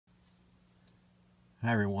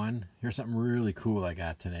Hi everyone, here's something really cool I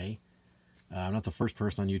got today. I'm not the first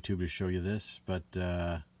person on YouTube to show you this, but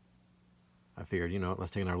I figured, let's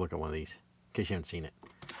take another look at one of these, in case you haven't seen it.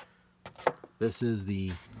 This is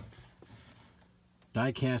the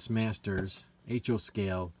Diecast Masters HO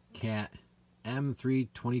Scale Cat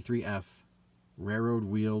M323F Railroad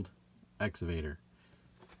Wheeled Excavator.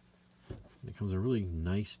 It comes in a really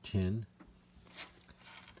nice tin,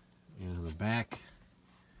 and on the back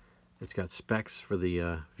it's got specs for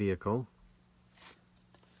the vehicle.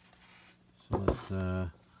 So let's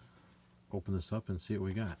open this up and see what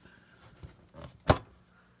we got. Okay,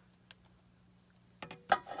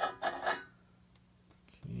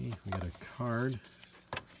 we got a card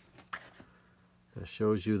that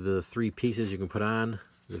shows you the 3 pieces you can put on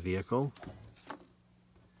the vehicle.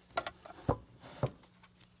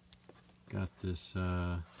 Got this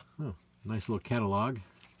nice little catalog.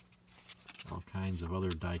 All kinds of other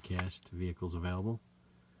die-cast vehicles available.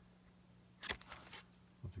 I'll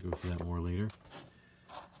have to go through that more later.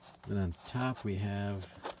 Then on top we have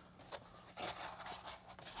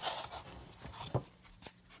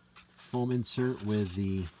foam insert with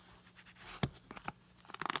the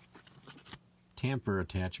tamper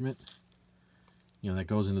attachment. That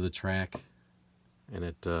goes into the track and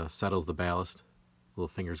it settles the ballast. Little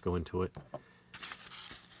fingers go into it.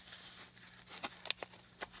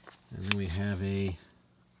 And then we have a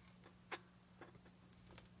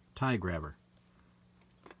tie grabber.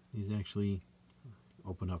 These actually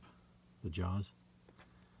open up the jaws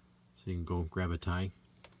so you can go grab a tie.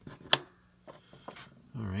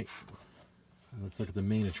 Alright, let's look at the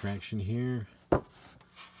main attraction here.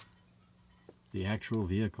 The actual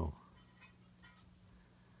vehicle.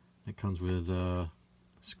 It comes with a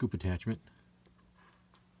scoop attachment.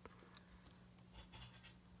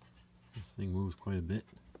 This thing moves quite a bit.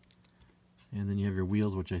 And then you have your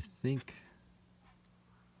wheels, which I think,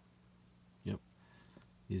 yep,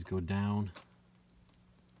 these go down.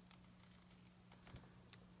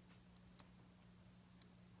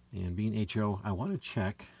 And being HO, I want to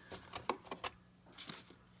check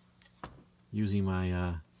using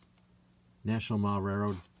my National Mile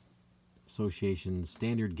Railroad Association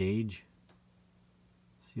standard gauge.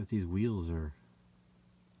 See if these wheels are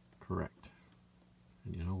correct.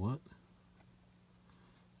 And you know what?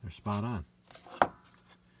 They're spot on.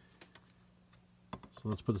 So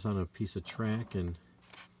let's put this on a piece of track and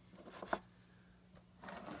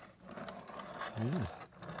yeah.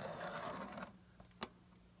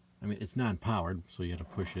 I mean, it's non-powered, so you have to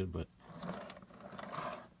push it, but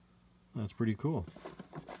that's pretty cool.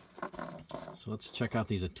 So let's check out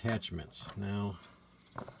these attachments. Now,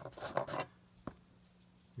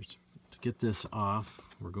 to get this off,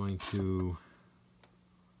 we're going to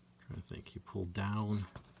try to think. You pull down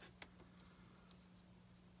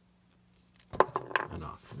and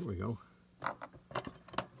off. There we go.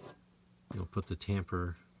 You'll put the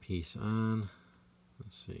tamper piece on.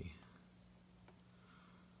 Let's see.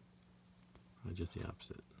 Probably just the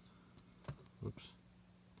opposite. Whoops.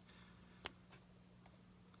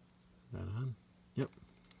 Is that on? Yep.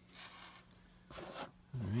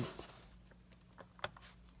 Alright.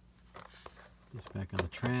 This back on the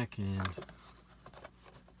track, and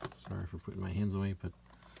sorry for putting my hands away, but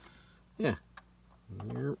yeah.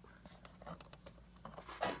 Yep.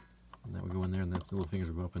 And that would go in there, and that's the little fingers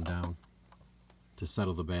will go up and down to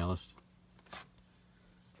settle the ballast.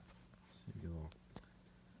 See, get a little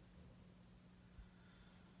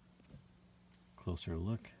closer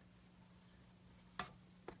look.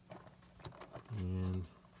 And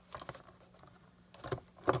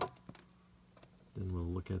then we'll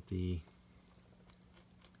look at the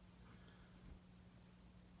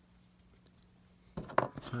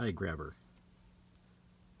tie grabber.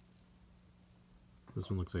 This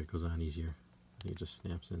one looks like it goes on easier. I think it just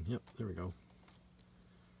snaps in. Yep, there we go.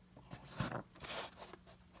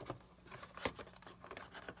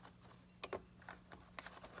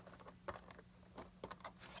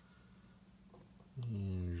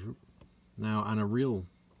 And now on a real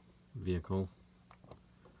vehicle,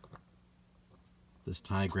 this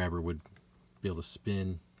tie grabber would be able to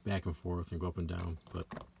spin back and forth and go up and down, but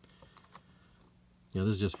this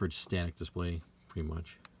is just for static display, pretty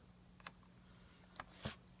much.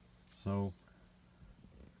 So,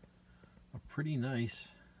 a pretty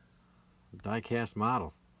nice die-cast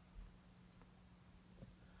model.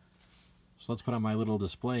 So let's put on my little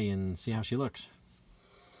display and see how she looks.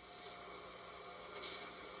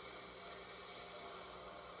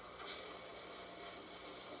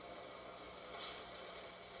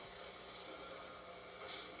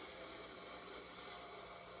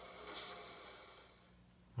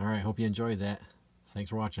 Alright, hope you enjoyed that. Thanks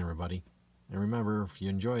for watching, everybody. And remember, if you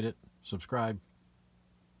enjoyed it, subscribe.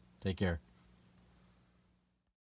 Take care.